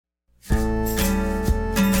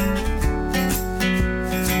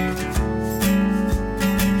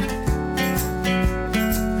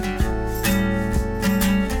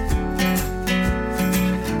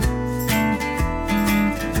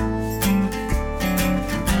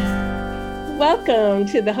Welcome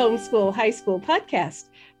to the Homeschool High School podcast,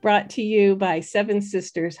 brought to you by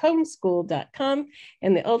sevensistershomeschool.com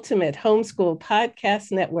and the Ultimate Homeschool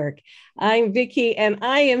Podcast Network. I'm Vicki, and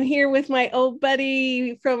I am here with my old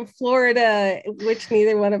buddy from Florida, which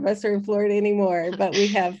neither one of us are in Florida anymore, but we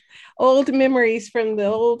have old memories from the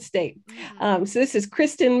old state. So this is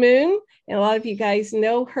Kristin Moon, and a lot of you guys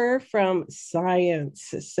know her from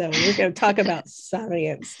science. So we're going to talk about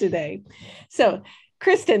science today. So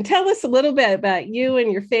Kristin, tell us a little bit about you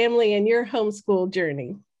and your family and your homeschool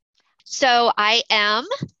journey. So I am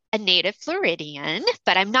a native Floridian,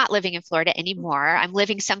 but I'm not living in Florida anymore. I'm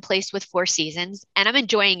living someplace with 4 seasons and I'm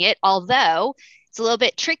enjoying it, although it's a little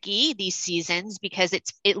bit tricky these seasons because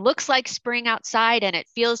it looks like spring outside and it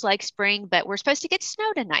feels like spring, but we're supposed to get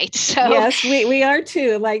snow tonight. So yes, we are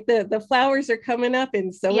too. Like the flowers are coming up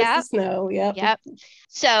and so is the snow. Yep.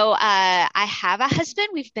 So I have a husband.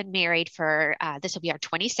 We've been married for, this will be our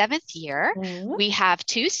 27th year. Mm-hmm. We have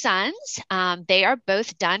 2 sons. They are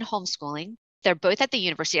both done homeschooling. They're both at the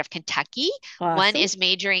University of Kentucky. Awesome. One is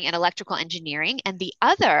majoring in electrical engineering and the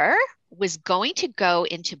other was going to go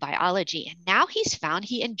into biology. And now he's found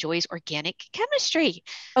he enjoys organic chemistry.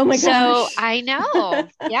 Oh my gosh. So I know.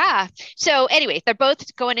 Yeah. So anyway, they're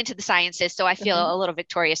both going into the sciences. So I feel a little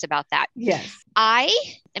victorious about that. Yes. I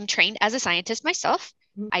am trained as a scientist myself.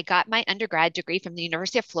 I got my undergrad degree from the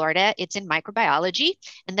University of Florida. It's in microbiology.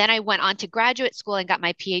 And then I went on to graduate school and got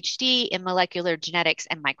my PhD in molecular genetics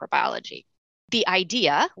and microbiology. The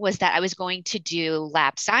idea was that I was going to do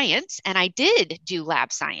lab science, and I did do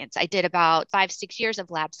lab science. I did about 5-6 years of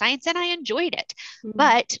lab science, and I enjoyed it. Mm-hmm.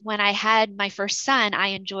 But when I had my first son, I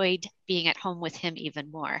enjoyed being at home with him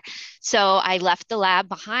even more. So I left the lab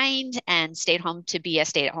behind and stayed home to be a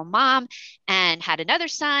stay-at-home mom and had another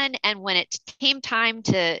son. And when it came time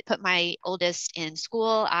to put my oldest in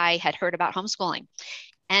school, I had heard about homeschooling.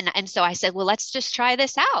 And so I said, well, let's just try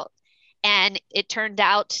this out. And it turned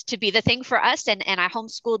out to be the thing for us. And I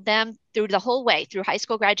homeschooled them through the whole way, through high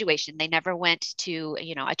school graduation. They never went to,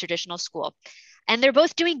 a traditional school. And they're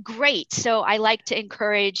both doing great. So I like to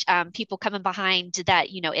encourage people coming behind that,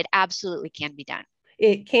 it absolutely can be done.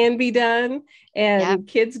 It can be done. And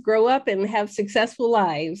kids grow up and have successful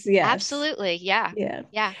lives. Yes. Absolutely. Yeah.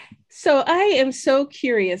 So I am so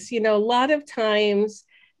curious, a lot of times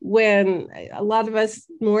when a lot of us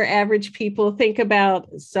more average people think about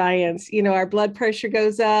science, our blood pressure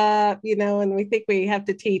goes up, and we think we have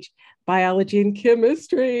to teach biology and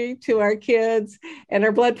chemistry to our kids and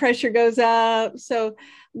our blood pressure goes up. So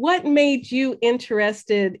what made you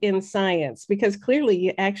interested in science? Because clearly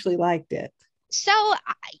you actually liked it. So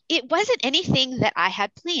it wasn't anything that I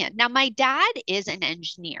had planned. Now, my dad is an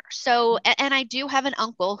engineer. So, and I do have an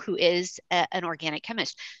uncle who is an organic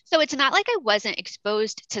chemist. So it's not like I wasn't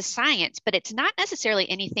exposed to science, but it's not necessarily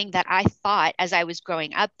anything that I thought as I was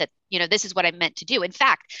growing up that, this is what I meant to do. In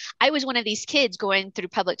fact, I was one of these kids going through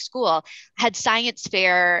public school, had science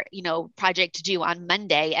fair, project to do on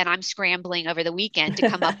Monday, and I'm scrambling over the weekend to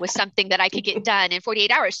come up with something that I could get done in 48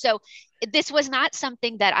 hours. So this was not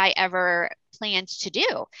something that I ever planned to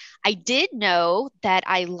do. I did know that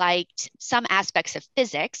I liked some aspects of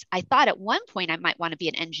physics. I thought at one point I might want to be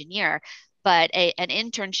an engineer, but an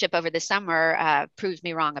internship over the summer proved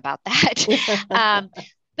me wrong about that.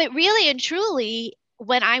 But really and truly,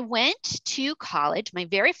 when I went to college, my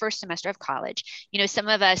very first semester of college, some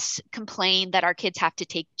of us complain that our kids have to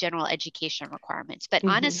take general education requirements, but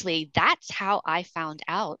honestly, that's how I found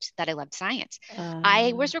out that I loved science.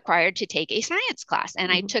 I was required to take a science class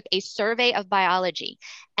and I took a survey of biology.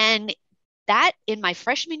 And that in my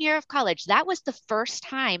freshman year of college, that was the first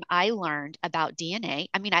time I learned about DNA.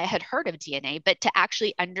 I mean, I had heard of DNA, but to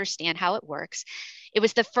actually understand how it works. It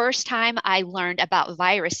was the first time I learned about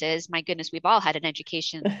viruses. My goodness, we've all had an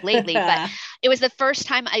education lately, but it was the first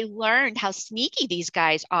time I learned how sneaky these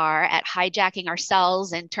guys are at hijacking our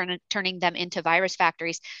cells and turning them into virus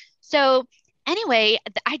factories. So anyway,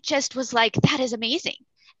 I just was like, that is amazing.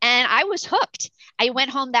 And I was hooked. I went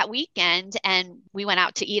home that weekend and we went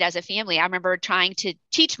out to eat as a family. I remember trying to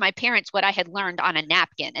teach my parents what I had learned on a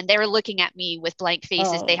napkin, and they were looking at me with blank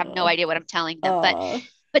faces. They have no idea what I'm telling them,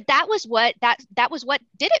 but that was what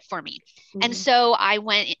did it for me. And so I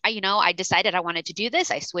went, I decided I wanted to do this.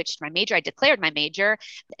 I switched my major. I declared my major,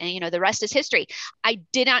 and the rest is history. I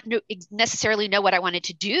did not necessarily know what I wanted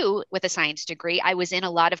to do with a science degree. I was in a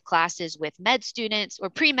lot of classes with med students or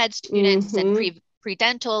pre-med students and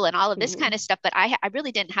pre-dental and all of this kind of stuff, but I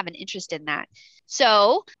really didn't have an interest in that.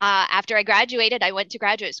 So after I graduated, I went to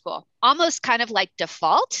graduate school, almost kind of like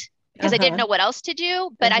default, because I didn't know what else to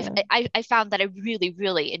do, but I found that I really,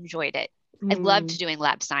 really enjoyed it. I loved doing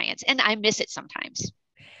lab science and I miss it sometimes.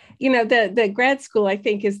 The grad school, I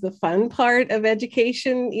think, is the fun part of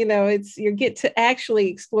education. It's you get to actually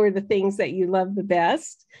explore the things that you love the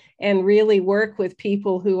best and really work with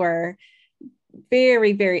people who are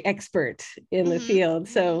very, very expert in the field.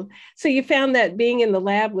 So you found that being in the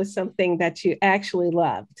lab was something that you actually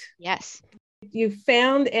loved. Yes. You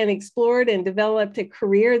found and explored and developed a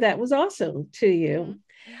career that was awesome to you.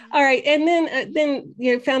 All right. And then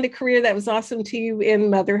you found a career that was awesome to you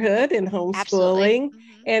in motherhood and homeschooling.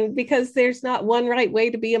 And because there's not one right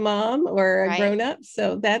way to be a mom or a grown up.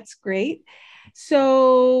 So that's great.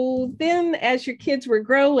 So then as your kids were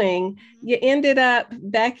growing, you ended up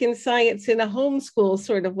back in science in a homeschool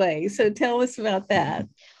sort of way. So tell us about that.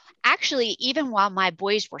 Actually, even while my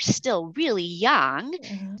boys were still really young,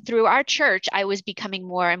 through our church, I was becoming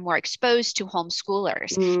more and more exposed to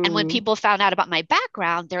homeschoolers. And when people found out about my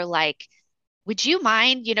background, they're like, would you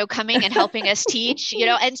mind, coming and helping us teach,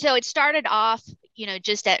 And so it started off,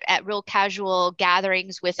 just at real casual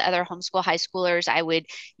gatherings with other homeschool high schoolers. I would,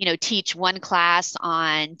 teach one class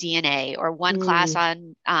on DNA or one class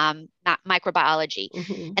on not microbiology.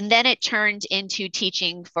 And then it turned into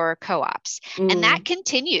teaching for co-ops. And that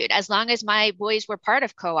continued as long as my boys were part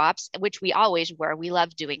of co-ops, which we always were. We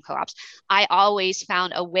loved doing co-ops. I always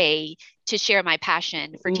found a way to share my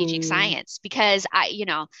passion for teaching science because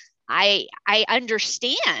I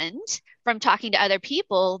understand from talking to other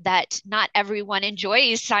people that not everyone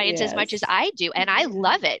enjoys science as much as I do, and I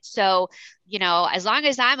love it. So, as long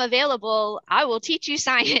as I'm available, I will teach you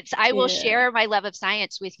science. I will share my love of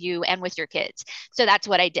science with you and with your kids. So that's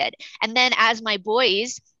what I did. And then as my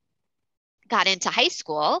boys got into high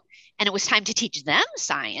school and it was time to teach them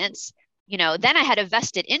science, then I had a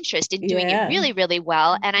vested interest in doing it really, really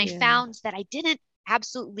well. And I found that I didn't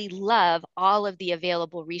absolutely love all of the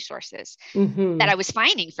available resources that I was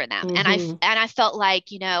finding for them. And I felt like,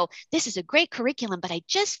 this is a great curriculum, but I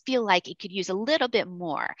just feel like it could use a little bit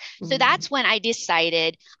more. So that's when I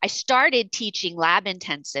decided I started teaching lab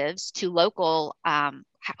intensives to local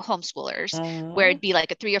homeschoolers, where it'd be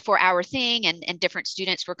like a 3 or 4 hour thing, and different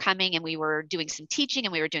students were coming and we were doing some teaching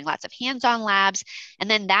and we were doing lots of hands-on labs. And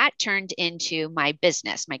then that turned into my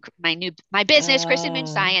business, my business, Kristin Moon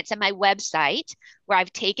Science, and my website, where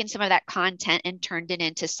I've taken some of that content and turned it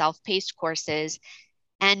into self-paced courses.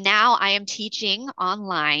 And now I am teaching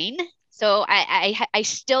online. So I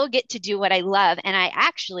still get to do what I love. And I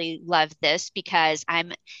actually love this because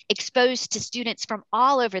I'm exposed to students from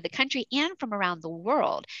all over the country and from around the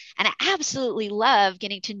world. And I absolutely love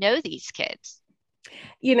getting to know these kids.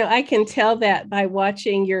 I can tell that by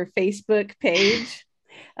watching your Facebook page.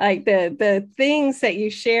 Like the things that you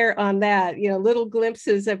share on that, little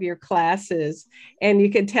glimpses of your classes, and you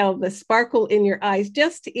can tell the sparkle in your eyes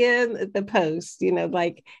just in the post,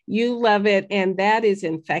 like you love it. And that is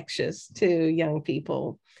infectious to young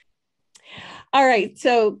people. All right.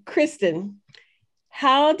 So Kristin,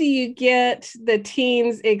 how do you get the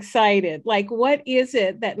teens excited? Like, what is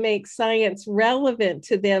it that makes science relevant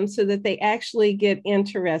to them so that they actually get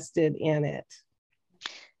interested in it?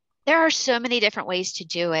 There are so many different ways to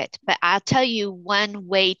do it, but I'll tell you one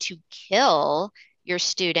way to kill your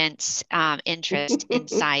students' interest in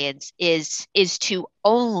science is to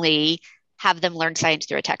only have them learn science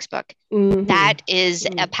through a textbook. That is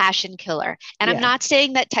a passion killer. And I'm not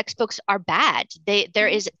saying that textbooks are bad. There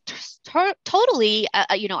is totally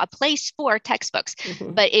a place for textbooks.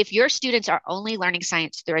 But if your students are only learning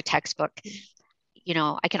science through a textbook,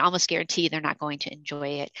 I can almost guarantee they're not going to enjoy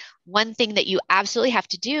it. One thing that you absolutely have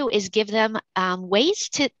to do is give them ways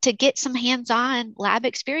to get some hands-on lab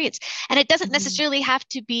experience. And it doesn't necessarily have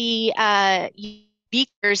to be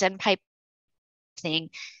beakers and pipe thing.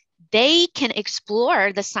 They can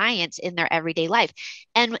explore the science in their everyday life.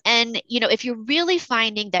 And if you're really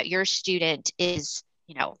finding that your student is,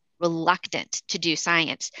 reluctant to do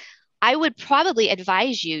science, I would probably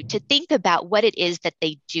advise you to think about what it is that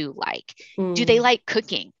they do like. Do they like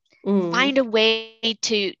cooking? Find a way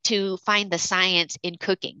to find the science in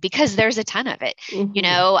cooking, because there's a ton of it.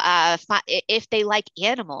 If they like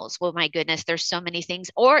animals, well, my goodness, there's so many things.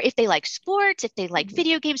 Or if they like sports, if they like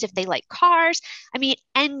video games, if they like cars,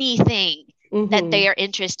 anything that they are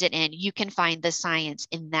interested in, you can find the science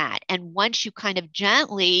in that. And once you kind of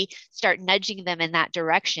gently start nudging them in that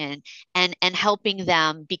direction and helping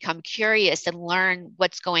them become curious and learn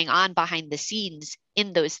what's going on behind the scenes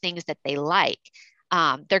in those things that they like,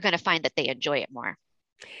 they're going to find that they enjoy it more.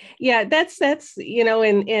 Yeah, that's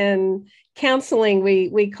in counseling,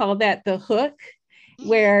 we call that the hook.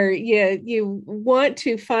 where you want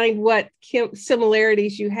to find what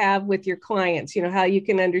similarities you have with your clients, how you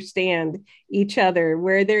can understand each other,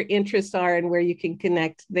 where their interests are, and where you can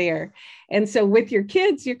connect there. And so with your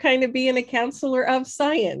kids, you're kind of being a counselor of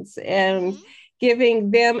science and giving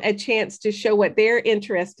them a chance to show what they're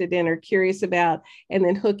interested in or curious about, and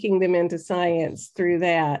then hooking them into science through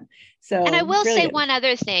that. So, and I will say brilliant. one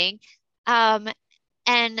other thing.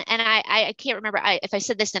 And I can't remember if I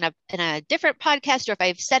said this in a different podcast or if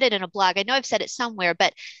I've said it in a blog. I know I've said it somewhere,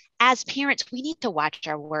 but as parents, we need to watch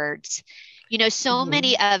our words. So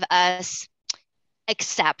many of us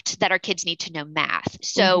accept that our kids need to know math.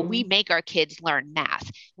 So we make our kids learn math.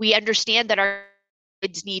 We understand that our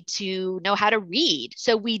kids need to know how to read.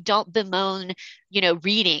 So we don't bemoan,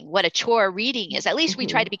 reading, what a chore reading is. At least we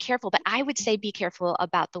try to be careful. But I would say be careful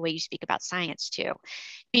about the way you speak about science too,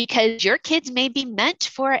 because your kids may be meant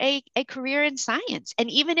for a career in science. And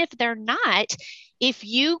even if they're not, if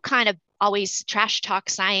you kind of always trash talk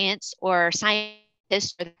science or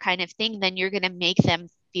scientists or the kind of thing, then you're going to make them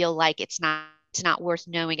feel like it's not worth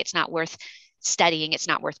knowing, it's not worth studying, it's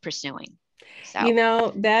not worth pursuing.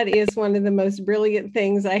 So that is one of the most brilliant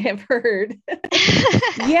things I have heard.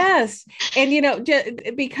 Yes. And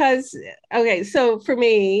because so for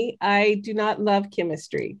me, I do not love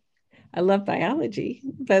chemistry. I love biology,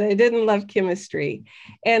 but I didn't love chemistry.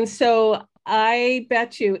 And so I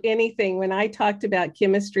bet you anything, when I talked about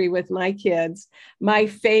chemistry with my kids, my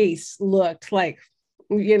face looked like,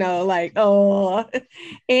 oh,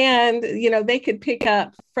 and, they could pick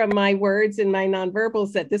up from my words and my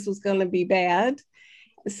nonverbals that this was going to be bad.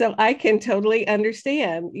 So I can totally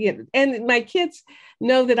understand, and my kids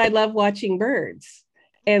know that I love watching birds.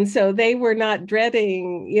 And so they were not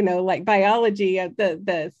dreading, like biology,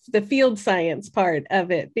 the field science part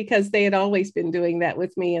of it, because they had always been doing that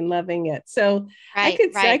with me and loving it. So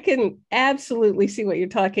I can absolutely see what you're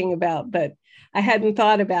talking about, but I hadn't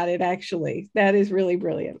thought about it actually. That is really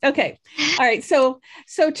brilliant. Okay. All right. So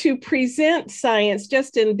to present science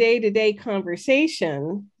just in day-to-day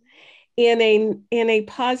conversation in a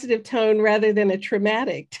positive tone rather than a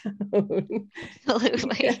traumatic tone.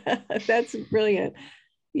 Absolutely. Yeah, that's brilliant.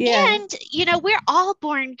 Yeah. And, we're all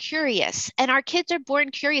born curious, and our kids are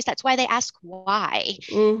born curious. That's why they ask why.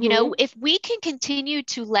 If we can continue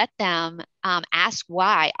to let them ask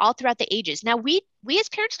why all throughout the ages. Now, we as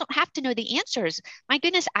parents don't have to know the answers. My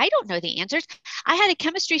goodness, I don't know the answers. I had a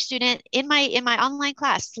chemistry student in my online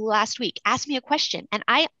class last week ask me a question, and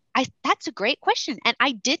I that's a great question. And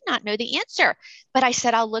I did not know the answer, but I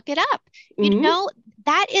said, I'll look it up.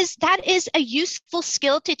 That is a useful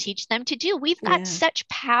skill to teach them to do. We've got such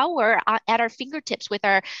power at our fingertips with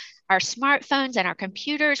our smartphones and our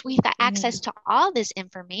computers. We've got access to all this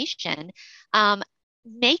information.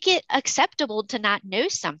 Make it acceptable to not know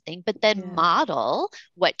something, but then model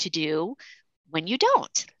what to do when you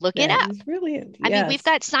don't. Look it up. Brilliant. I mean, we've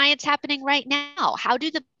got science happening right now. How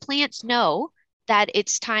do the plants know that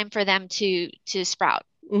it's time for them to sprout?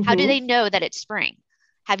 How do they know that it's spring?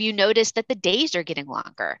 Have you noticed that the days are getting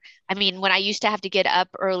longer? I mean, when I used to have to get up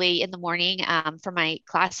early in the morning for my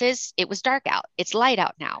classes, it was dark out. It's light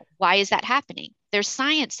out now. Why is that happening? There's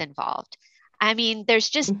science involved. I mean, there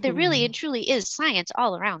really and truly is science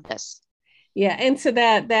all around us. Yeah. And so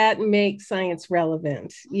that makes science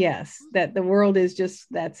relevant. Yes. That the world is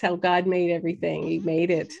that's how God made everything. He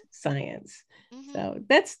made it science. So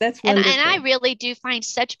that's wonderful. And I really do find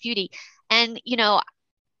such beauty. And,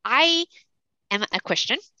 I am a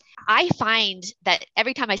Christian. I find that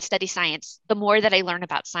every time I study science, the more that I learn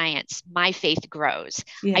about science, my faith grows.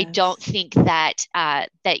 Yes. I don't think that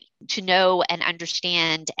that to know and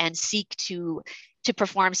understand and seek to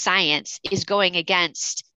perform science is going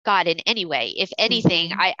against God in any way. If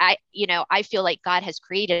anything, I feel like God has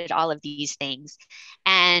created all of these things,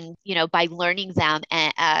 and by learning them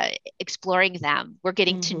and exploring them, we're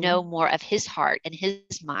getting to know more of His heart and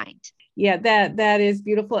His mind. Yeah, that is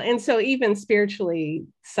beautiful. And so even spiritually,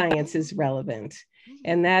 science is relevant,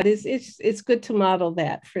 and that is it's good to model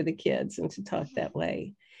that for the kids and to talk that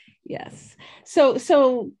way. Yes.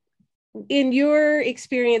 So in your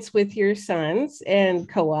experience with your sons and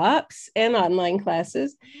co-ops and online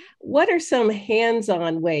classes, what are some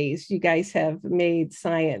hands-on ways you guys have made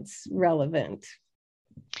science relevant?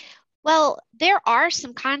 Well, there are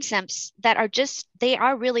some concepts that they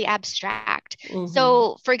are really abstract.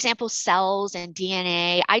 So, for example, cells and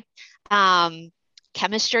DNA.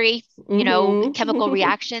 chemistry, chemical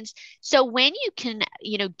reactions. So when you can,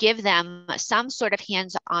 give them some sort of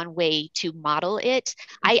hands-on way to model it,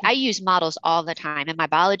 I use models all the time. In my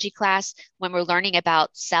biology class, when we're learning about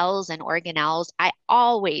cells and organelles, I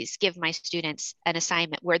always give my students an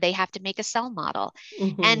assignment where they have to make a cell model.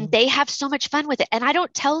 And they have so much fun with it. And I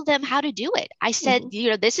don't tell them how to do it. I said,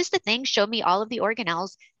 this is the thing, show me all of the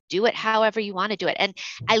organelles, do it however you want to do it. And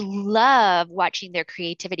I love watching their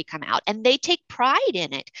creativity come out, and they take pride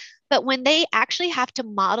in it. But when they actually have to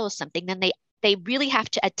model something, then they really have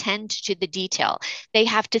to attend to the detail. They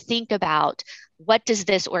have to think about, what does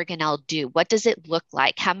this organelle do? What does it look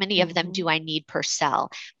like? How many of them do I need per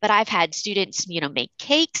cell? But I've had students, make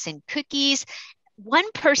cakes and cookies.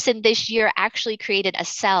 One person this year actually created a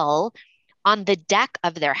cell on the deck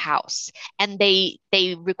of their house, and they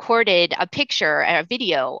recorded a picture or a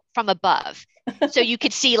video from above. So you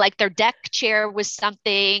could see like their deck chair was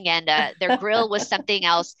something, and their grill was something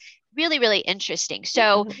else. Really, really interesting.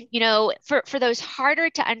 So, for those harder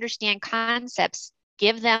to understand concepts,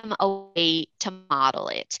 give them a way to model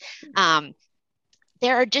it.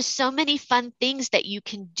 There are just so many fun things that you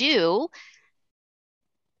can do.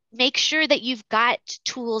 Make sure that you've got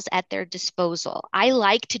tools at their disposal. I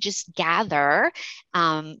like to just gather,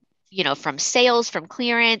 from sales, from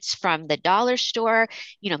clearance, from the dollar store,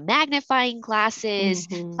 magnifying glasses,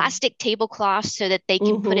 plastic tablecloths so that they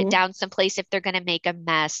can put it down someplace if they're going to make a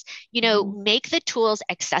mess. Make the tools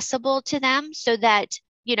accessible to them so that,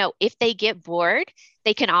 if they get bored,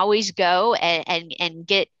 they can always go and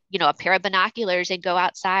get, a pair of binoculars and go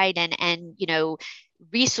outside and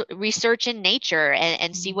research in nature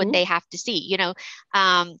and see what they have to see,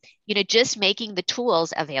 just making the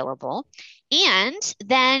tools available. And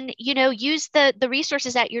then, use the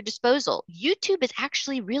resources at your disposal. YouTube is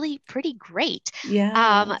actually really pretty great.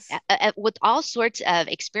 With all sorts of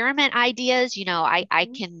experiment ideas. I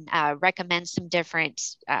can recommend some different,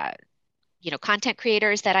 content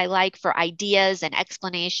creators that I like for ideas and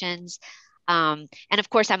explanations. And of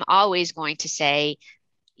course, I'm always going to say,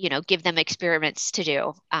 give them experiments to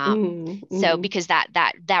do. So because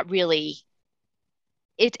that really,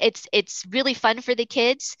 it's really fun for the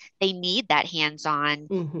kids. They need that hands-on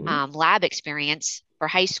lab experience for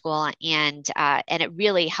high school, and it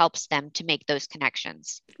really helps them to make those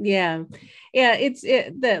connections. Yeah. It's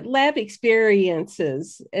the lab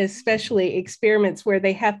experiences, especially experiments where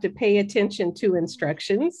they have to pay attention to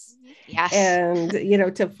instructions. Yes. And,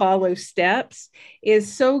 to follow steps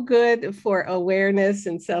is so good for awareness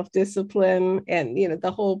and self-discipline and,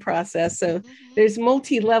 the whole process. So there's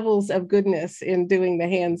multi-levels of goodness in doing the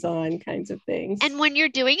hands-on kinds of things. And when you're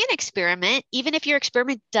doing an experiment, even if your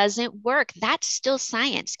experiment doesn't work, that's still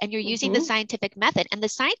science, and you're using the scientific method. And the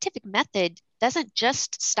scientific method doesn't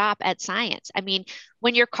just stop at science. I mean,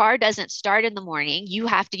 when your car doesn't start in the morning, you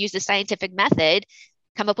have to use the scientific method,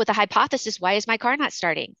 come up with a hypothesis. Why is my car not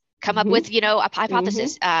starting? Come up with, a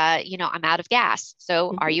hypothesis. I'm out of gas.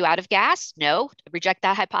 So are you out of gas? No. Reject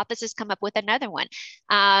that hypothesis. Come up with another one.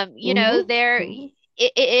 It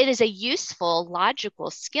is a useful,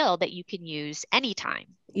 logical skill that you can use anytime.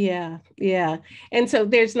 Yeah. And so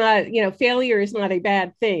there's not, failure is not a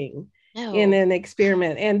bad thing. No. In an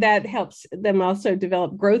experiment. And that helps them also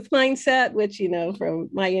develop growth mindset, which, from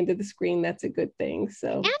my end of the screen, that's a good thing.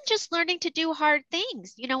 So, and just learning to do hard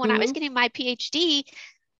things. When I was getting my PhD,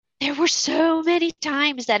 there were so many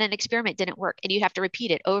times that an experiment didn't work, and you'd have to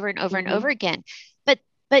repeat it over and over and over again. But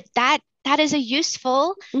that is a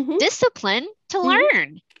useful discipline to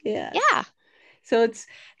learn. Yeah. So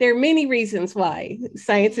there are many reasons why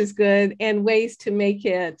science is good, and ways to make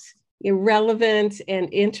it relevant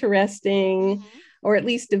and interesting, or at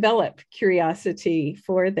least develop curiosity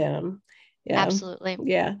for them. Yeah. Absolutely.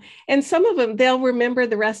 Yeah. And some of them, they'll remember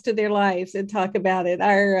the rest of their lives and talk about it.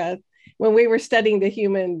 When we were studying the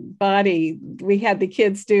human body, we had the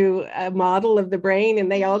kids do a model of the brain,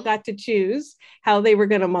 and they all got to choose how they were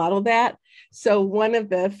going to model that. So one of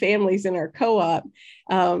the families in our co-op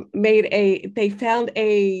they found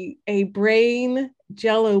a brain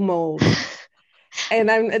Jell-O mold. And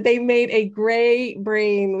they made a gray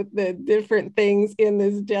brain with the different things in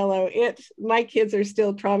this Jell-O. My kids are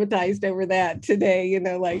still traumatized over that today,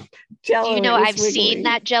 like Jell-O. I've seen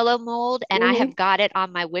that Jell-O mold, and I have got it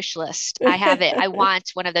on my wish list. I have it. I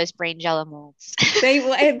want one of those brain Jell-O molds.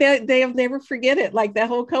 They'll never forget it. Like the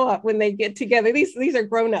whole co-op, when they get together, these are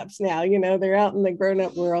grown-ups now, they're out in the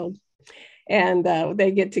grown-up world. And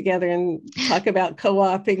they get together and talk about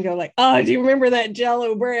co-op and go like, oh, do you remember that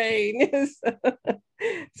Jell-O brain?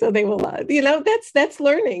 So they will, that's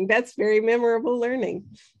learning. That's very memorable learning.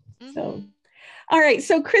 So, all right.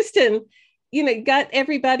 So Kristin, got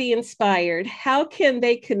everybody inspired. How can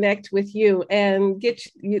they connect with you and get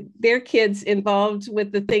their kids involved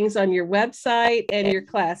with the things on your website and your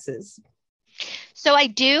classes? So I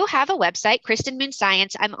do have a website, Kristin Moon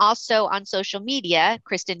Science. I'm also on social media,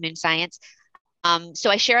 Kristin Moon Science. So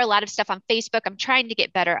I share a lot of stuff on Facebook. I'm trying to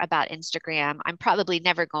get better about Instagram. I'm probably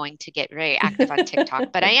never going to get very active on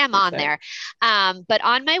TikTok, but I am on there. But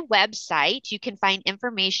on my website, you can find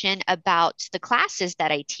information about the classes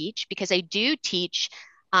that I teach, because I do teach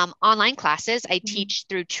online classes. I teach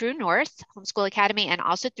through True North Homeschool Academy and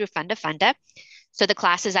also through Funda Funda. So the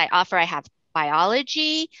classes I offer, I have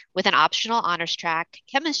biology with an optional honors track,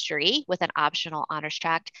 chemistry with an optional honors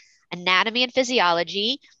track, anatomy and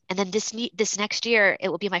physiology. And then this next year, it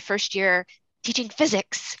will be my first year teaching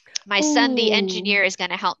physics. My son, the engineer, is going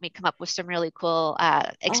to help me come up with some really cool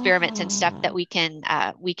experiments and stuff that we can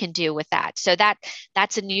do with that. So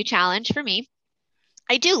that's a new challenge for me.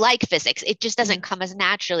 I do like physics. It just doesn't come as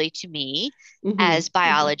naturally to me as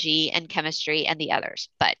biology and chemistry and the others.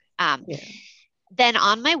 But then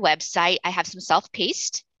on my website, I have some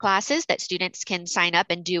self-paced classes that students can sign up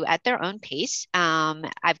and do at their own pace.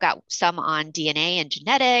 I've got some on DNA and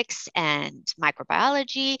genetics and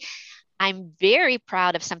microbiology. I'm very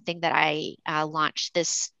proud of something that I launched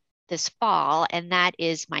this fall, and that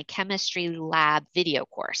is my chemistry lab video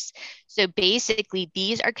course. So basically,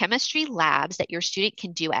 these are chemistry labs that your student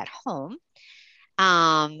can do at home,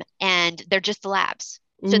 and they're just the labs.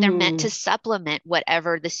 So they're meant to supplement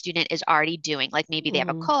whatever the student is already doing. Like maybe they have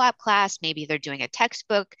a co-op class, maybe they're doing a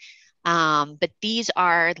textbook. But these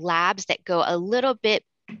are labs that go a little bit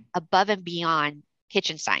above and beyond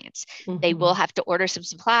kitchen science. They will have to order some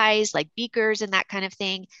supplies like beakers and that kind of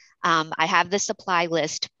thing. I have the supply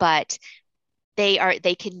list, but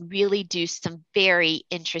they can really do some very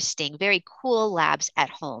interesting, very cool labs at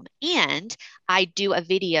home. And I do a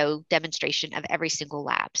video demonstration of every single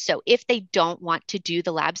lab. So if they don't want to do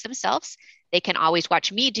the labs themselves, they can always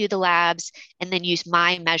watch me do the labs and then use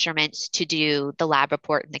my measurements to do the lab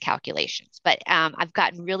report and the calculations. But I've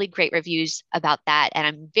gotten really great reviews about that, and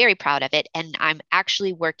I'm very proud of it. And I'm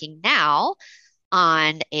actually working now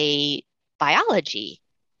on a biology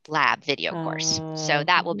lab video course. So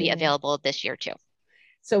that will be available this year too.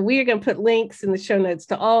 So we are going to put links in the show notes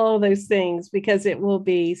to all those things, because it will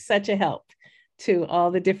be such a help to all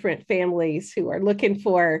the different families who are looking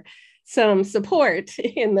for some support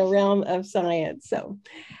in the realm of science. So,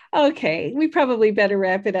 okay, we probably better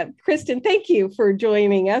wrap it up. Kristin, thank you for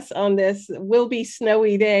joining us on this will be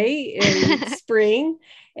snowy day in spring.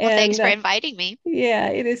 Well, thanks for inviting me. Yeah,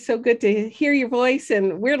 it is so good to hear your voice,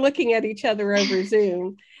 and we're looking at each other over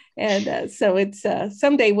Zoom. And so it's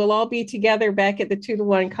someday we'll all be together back at the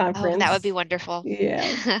 2-to-1 conference. Oh, that would be wonderful.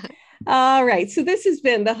 Yeah. All right. So this has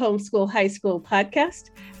been the Homeschool High School podcast,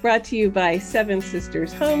 brought to you by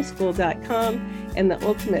 7sistershomeschool.com and the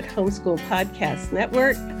Ultimate Homeschool Podcast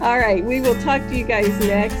Network. All right. We will talk to you guys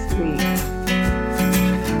next week.